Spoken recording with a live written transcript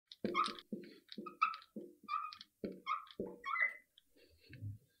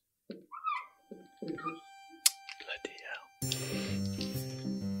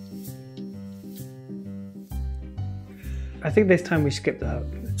I think this time we skip the hook.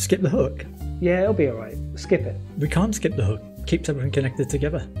 Skip the hook? Yeah, it'll be alright. Skip it. We can't skip the hook. Keeps everything connected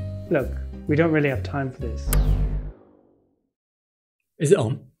together. Look, we don't really have time for this. Is it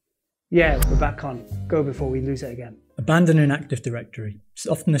on? Yeah, we're back on. Go before we lose it again. Abandoning Active Directory. It's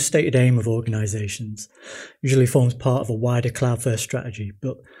often a stated aim of organisations. Usually forms part of a wider cloud-first strategy.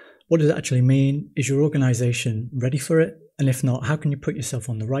 But what does it actually mean? Is your organisation ready for it? And if not, how can you put yourself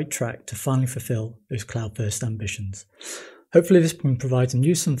on the right track to finally fulfil those cloud-first ambitions? Hopefully this can provide some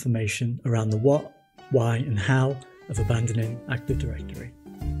useful information around the what, why and how of abandoning Active Directory.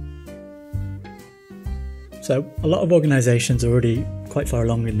 So a lot of organisations are already quite far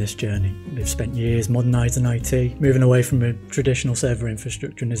along in this journey. They've spent years modernising IT, moving away from a traditional server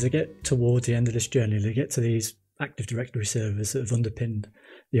infrastructure, and as they get towards the end of this journey, they get to these Active Directory servers that have underpinned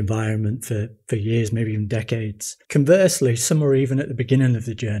the environment for years, maybe even decades. Conversely, some are even at the beginning of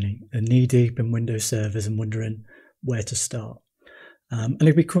the journey and knee-deep in Windows servers and wondering where to start. And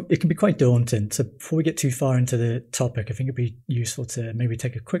it can be quite daunting. So before we get too far into the topic, I think it'd be useful to maybe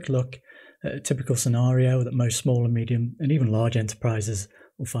take a quick look at a typical scenario that most small and medium and even large enterprises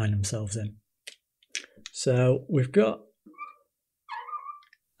will find themselves in. So we've got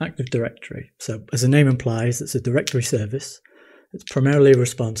Active Directory. So as the name implies, it's a directory service. It's primarily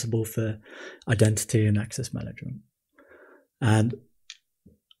responsible for identity and access management. And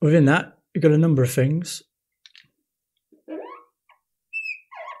within that, you've got a number of things.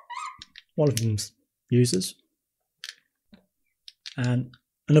 One of them's users, and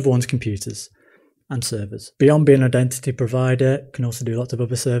another one's computers and servers. Beyond being an identity provider, it can also do lots of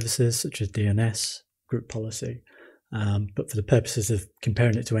other services such as DNS, group policy. But for the purposes of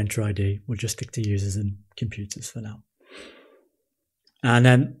comparing it to Entra ID, we'll just stick to users and computers for now. And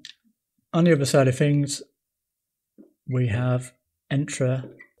then on the other side of things, we have Entra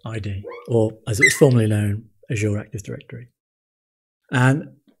ID, or as it was formerly known, Azure Active Directory.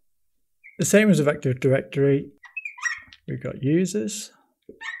 And the same as with Active Directory, we've got users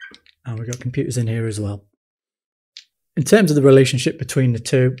and we've got computers in here as well. In terms of the relationship between the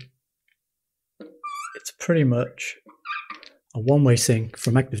two, it's pretty much a one-way sync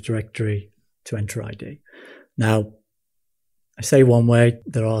from Active Directory to Entra ID. Now, I say one way,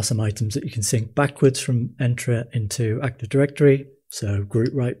 there are some items that you can sync backwards from Entra into Active Directory, so group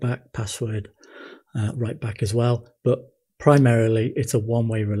write back, password write back as well, but primarily it's a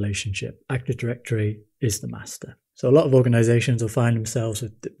one-way relationship. Active Directory is the master. So a lot of organizations will find themselves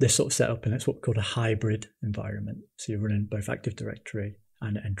with this sort of setup, and it's what's called a hybrid environment. So you're running both Active Directory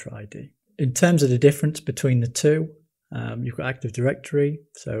and Entra ID. In terms of the difference between the two, you've got Active Directory,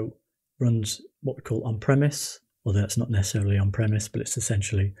 so runs what we call on-premise, although it's not necessarily on-premise, but it's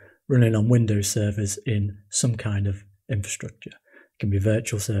essentially running on Windows servers in some kind of infrastructure. It can be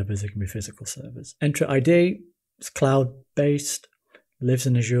virtual servers, it can be physical servers. Entra ID, it's cloud-based, lives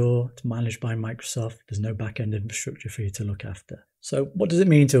in Azure, it's managed by Microsoft, there's no back-end infrastructure for you to look after. So what does it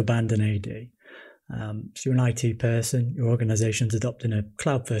mean to abandon AD? So you're an IT person, your organization's adopting a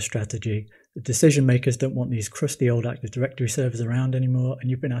cloud-first strategy, the decision makers don't want these crusty old Active Directory servers around anymore,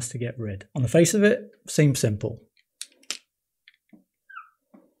 and you've been asked to get rid. On the face of it, seems simple.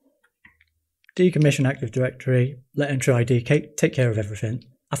 Decommission Active Directory, let Entra ID take care of everything.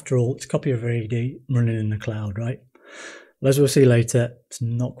 After all, it's a copy of AD running in the cloud, right? Well, as we'll see later, it's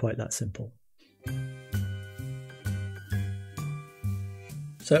not quite that simple.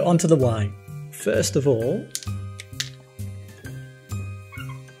 So on to the why. First of all,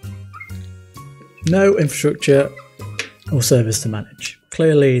 no infrastructure or service to manage.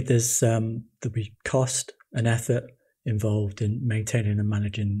 Clearly, there'll be cost and effort involved in maintaining and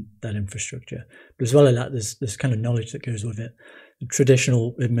managing that infrastructure. But as well as that, there's kind of knowledge that goes with it. The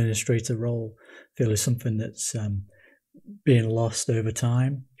traditional administrator role, I feel, is something that's being lost over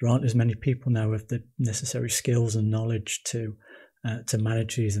time. There aren't as many people now with the necessary skills and knowledge to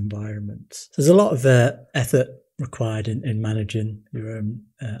manage these environments. So there's a lot of effort required in managing your own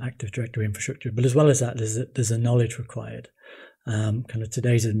Active Directory infrastructure, but as well as that, there's a knowledge required. Kind of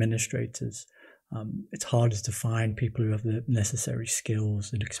today's administrators, it's harder to find people who have the necessary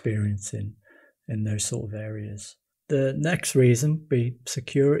skills and experience in those sort of areas. The next reason would be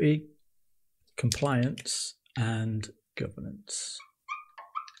security, compliance, and governance.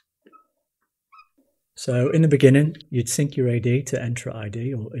 So in the beginning, you'd sync your AD to Entra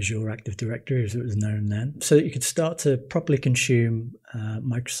ID, or Azure Active Directory as it was known then, so that you could start to properly consume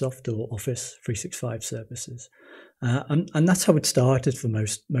Microsoft or Office 365 services. And that's how it started for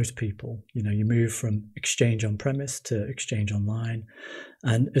most people. You know, you move from Exchange on-premise to Exchange online.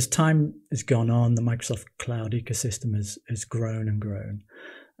 And as time has gone on, the Microsoft Cloud ecosystem has grown and grown.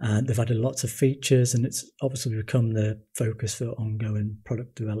 They've added lots of features, and it's obviously become the focus for ongoing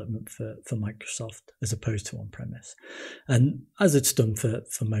product development for Microsoft as opposed to on-premise. And as it's done for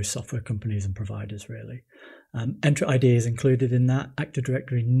most software companies and providers, really. Entra ID is included in that. Active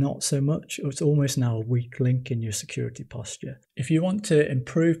Directory, not so much. It's almost now a weak link in your security posture. If you want to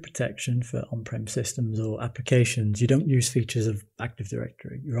improve protection for on-prem systems or applications, you don't use features of Active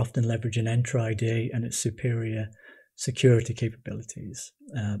Directory. You're often leveraging Entra ID and its superior security capabilities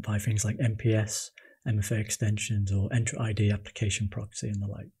by things like MPS, MFA extensions, or Entra ID application proxy and the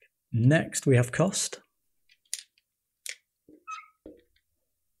like. Next, we have cost.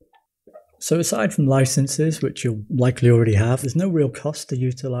 So aside from licenses, which you'll likely already have, there's no real cost to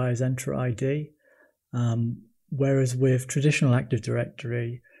utilize Entra ID. Whereas with traditional Active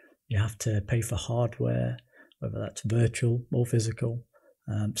Directory, you have to pay for hardware, whether that's virtual or physical,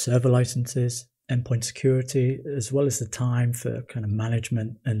 server licenses, endpoint security, as well as the time for kind of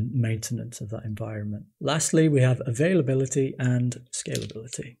management and maintenance of that environment. Lastly, we have availability and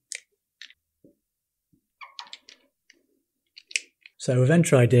scalability. So with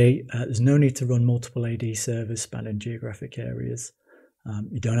Entra ID, there's no need to run multiple AD servers spanning geographic areas.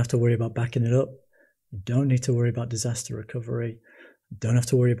 You don't have to worry about backing it up. You don't need to worry about disaster recovery. You don't have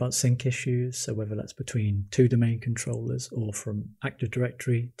to worry about sync issues. So whether that's between two domain controllers or from Active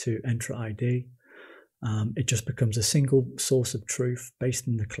Directory to Entra ID, it just becomes a single source of truth based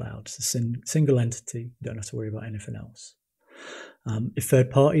in the cloud. It's a single entity. You don't have to worry about anything else. If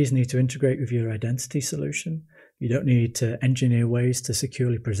third parties need to integrate with your identity solution, you don't need to engineer ways to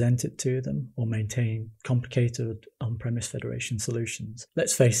securely present it to them or maintain complicated on-premise federation solutions.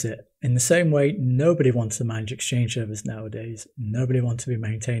 Let's face it, in the same way, nobody wants to manage Exchange servers nowadays. Nobody wants to be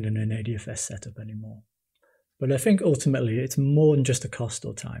maintaining an ADFS setup anymore. But I think ultimately it's more than just a cost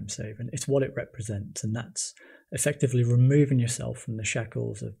or time saving. It's what it represents, and that's effectively removing yourself from the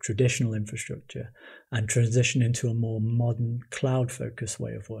shackles of traditional infrastructure and transition into a more modern, cloud-focused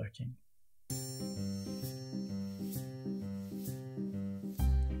way of working.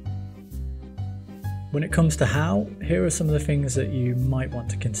 When it comes to how, here are some of the things that you might want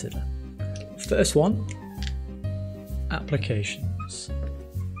to consider. First one, applications.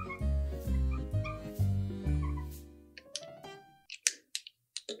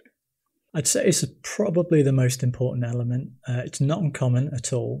 I'd say it's probably the most important element. It's not uncommon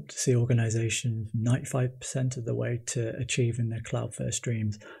at all to see organizations 95% of the way to achieving their cloud-first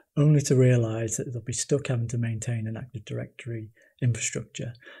dreams, only to realize that they'll be stuck having to maintain an Active Directory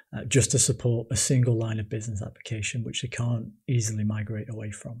infrastructure just to support a single line of business application, which they can't easily migrate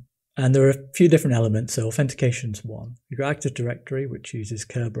away from. And there are a few different elements. So authentication's one. You've got Active Directory, which uses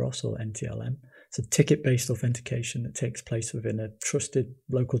Kerberos or NTLM. It's a ticket-based authentication that takes place within a trusted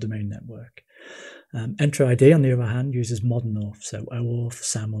local domain network. Entra ID, on the other hand, uses modern auth, so OAuth,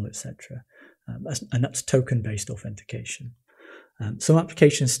 SAML, etc. And that's token-based authentication. Some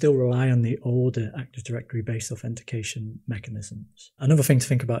applications still rely on the older Active Directory-based authentication mechanisms. Another thing to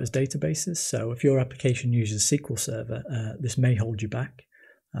think about is databases. So if your application uses SQL Server, this may hold you back.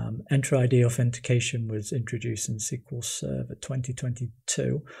 Entra ID authentication was introduced in SQL Server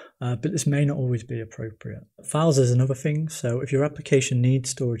 2022, but this may not always be appropriate. Files is another thing, so if your application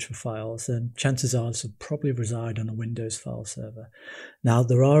needs storage for files, then chances are this will probably reside on a Windows file server. Now,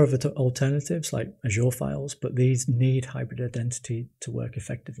 there are other alternatives like Azure files, but these need hybrid identity to work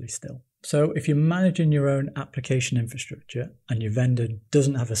effectively still. So if you're managing your own application infrastructure and your vendor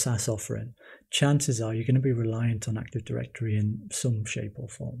doesn't have a SaaS offering, chances are you're going to be reliant on Active Directory in some shape or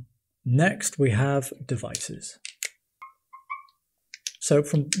form. Next, we have devices. So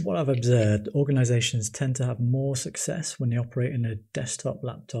from what I've observed, organizations tend to have more success when they operate in a desktop,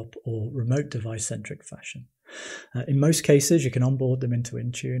 laptop, or remote device-centric fashion. In most cases, you can onboard them into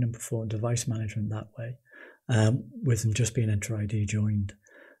Intune and perform device management that way, with them just being Entra ID joined.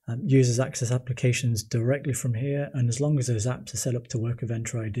 Users access applications directly from here, and as long as those apps are set up to work with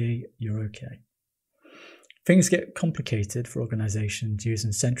Entra ID, you're okay. Things get complicated for organizations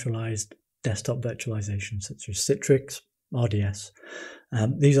using centralized desktop virtualization such as Citrix, RDS.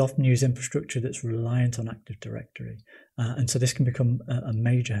 These often use infrastructure that's reliant on Active Directory, and so this can become a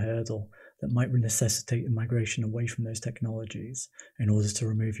major hurdle that might necessitate a migration away from those technologies in order to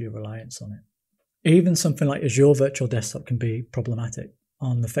remove your reliance on it. Even something like Azure Virtual Desktop can be problematic.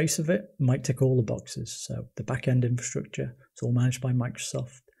 On the face of it, might tick all the boxes. So the back-end infrastructure, it's all managed by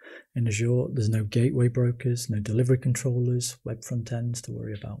Microsoft. In Azure, there's no gateway brokers, no delivery controllers, web front ends to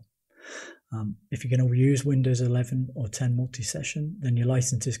worry about. If you're going to use Windows 11 or 10 multi-session, then your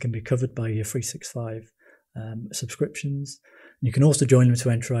licenses can be covered by your 365 subscriptions. You can also join them to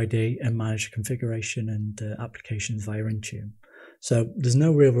Entra ID and manage configuration and applications via Intune. So there's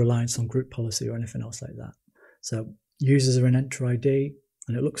no real reliance on group policy or anything else like that. So users are in Entra ID,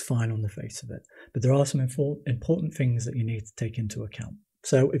 and it looks fine on the face of it. But there are some important things that you need to take into account.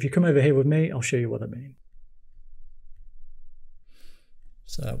 So if you come over here with me, I'll show you what I mean.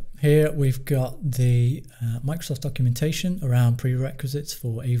 So here we've got the Microsoft documentation around prerequisites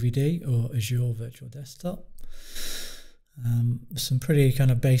for AVD or Azure Virtual Desktop. Some pretty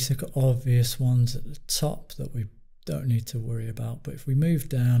kind of basic, obvious ones at the top that we don't need to worry about. But if we move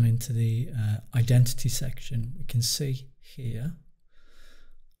down into the identity section, we can see here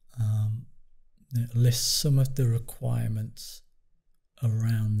it lists some of the requirements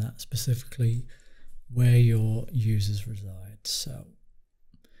around that, specifically where your users reside. So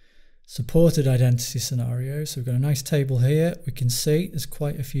supported identity scenarios. So we've got a nice table here. We can see there's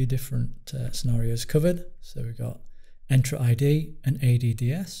quite a few different scenarios covered. So we've got Entra ID and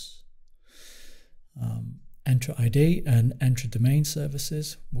ADDS, Entra ID and Entra domain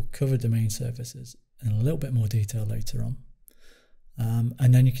services. We'll cover domain services in a little bit more detail later on.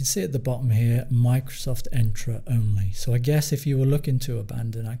 And then you can see at the bottom here, Microsoft Entra only. So I guess if you were looking to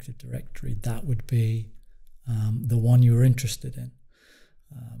abandon Active Directory, that would be the one you were interested in.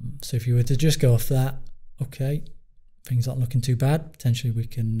 So if you were to just go off that, okay, things aren't looking too bad. Potentially we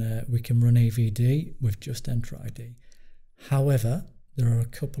can run AVD with just Entra ID. However, there are a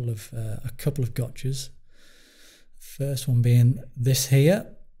couple of gotchas. First one being this here,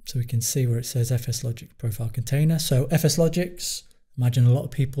 so we can see where it says FSLogix profile container. So FSLogix, imagine a lot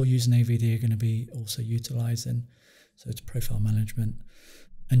of people using AVD are going to be also utilizing. So it's profile management.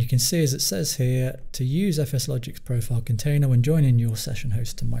 And you can see, as it says here, to use FSLogix profile container when joining your session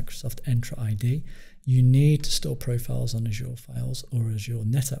host to Microsoft Entra ID, you need to store profiles on Azure files or Azure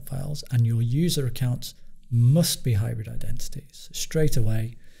NetApp files, and your user accounts must be hybrid identities. So straight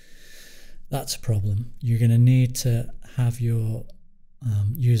away, that's a problem. You're going to need to have your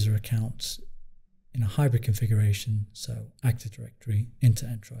user accounts in a hybrid configuration, so Active Directory into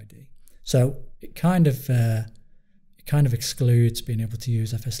Entra ID. So it kind of excludes being able to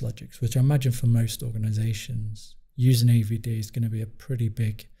use FSLogix, which I imagine for most organizations, using AVD is going to be a pretty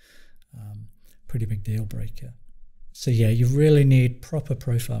big deal breaker. So yeah, you really need proper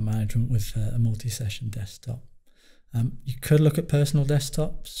profile management with a multi-session desktop. You could look at personal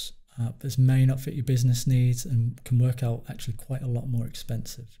desktops. This may not fit your business needs and can work out actually quite a lot more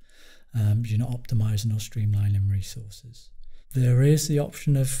expensive. You're not optimizing or streamlining resources. There is the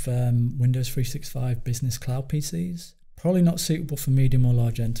option of Windows 365 Business Cloud PCs. Probably not suitable for medium or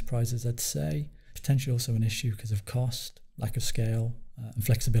large enterprises, I'd say. Potentially also an issue because of cost, lack of scale, and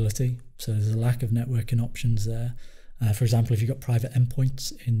flexibility. So there's a lack of networking options there. For example, if you've got private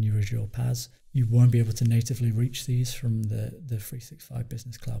endpoints in your Azure PaaS, you won't be able to natively reach these from the 365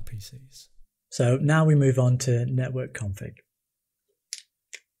 Business Cloud PCs. So now we move on to network config.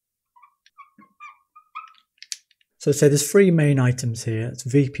 So there's three main items here. It's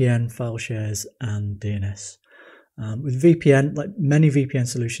VPN, file shares, and DNS. With VPN, like many VPN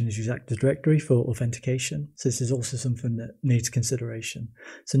solutions, use Active Directory for authentication. So this is also something that needs consideration.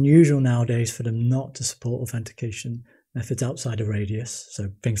 It's unusual nowadays for them not to support authentication methods outside of radius, so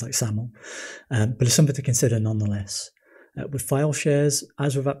things like SAML, but it's something to consider nonetheless. With file shares,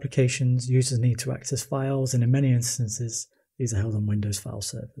 as with applications, users need to access files, and in many instances, these are held on Windows file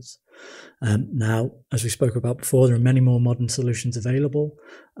servers. Now, as we spoke about before, there are many more modern solutions available,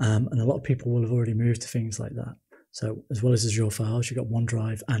 and a lot of people will have already moved to things like that. So as well as Azure files, you've got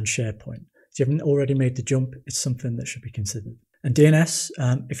OneDrive and SharePoint. If you haven't already made the jump, it's something that should be considered. And DNS,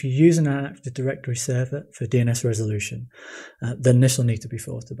 if you're using an Active Directory server for DNS resolution, then this will need to be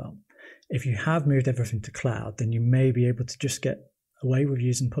thought about. If you have moved everything to cloud, then you may be able to just get away with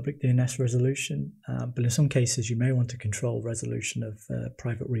using public DNS resolution, but in some cases you may want to control resolution of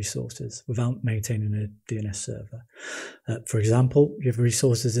private resources without maintaining a DNS server. For example, you have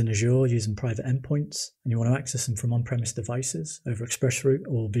resources in Azure using private endpoints and you want to access them from on-premise devices over ExpressRoute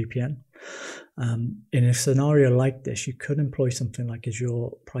or VPN. In a scenario like this, you could employ something like Azure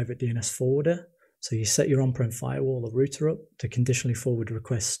Private DNS Forwarder. So you set your on-prem firewall or router up to conditionally forward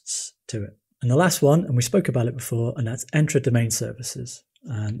requests to it. And the last one, and we spoke about it before, and that's Entra Domain Services.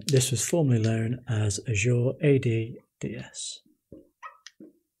 And this was formerly known as Azure ADDS.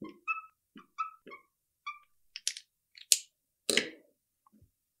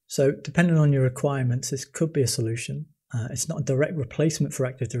 So depending on your requirements, this could be a solution. It's not a direct replacement for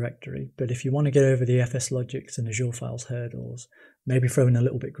Active Directory, but if you want to get over the FSLogix and Azure Files hurdles, maybe throw in a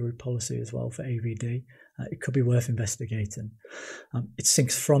little bit group policy as well for AVD, it could be worth investigating. It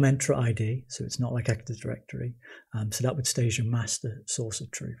syncs from Entra ID, so it's not like Active Directory, so that would stay as your master source of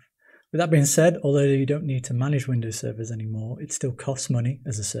truth. With that being said, although you don't need to manage Windows servers anymore, it still costs money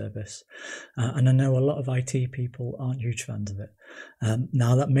as a service. And I know a lot of IT people aren't huge fans of it.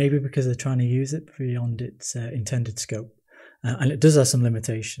 Now that may be because they're trying to use it beyond its intended scope. And it does have some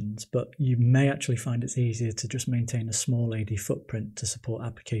limitations, but you may actually find it's easier to just maintain a small AD footprint to support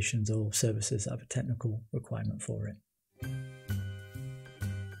applications or services that have a technical requirement for it.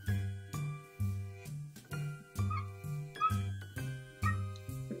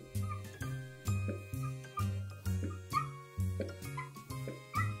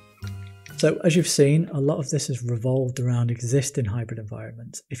 So as you've seen, a lot of this is revolved around existing hybrid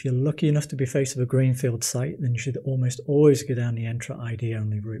environments. If you're lucky enough to be faced with a greenfield site, then you should almost always go down the Entra ID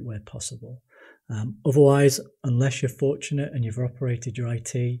only route where possible. Otherwise, unless you're fortunate and you've operated your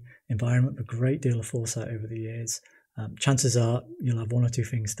IT environment with a great deal of foresight over the years, chances are you'll have one or two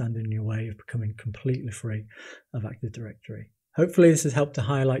things standing in your way of becoming completely free of Active Directory. Hopefully this has helped to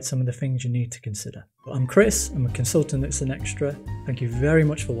highlight some of the things you need to consider. I'm Chris, I'm a consultant at Synextra. Thank you very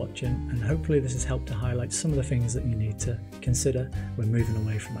much for watching, and hopefully this has helped to highlight some of the things that you need to consider when moving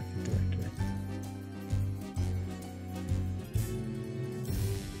away from Active Directory.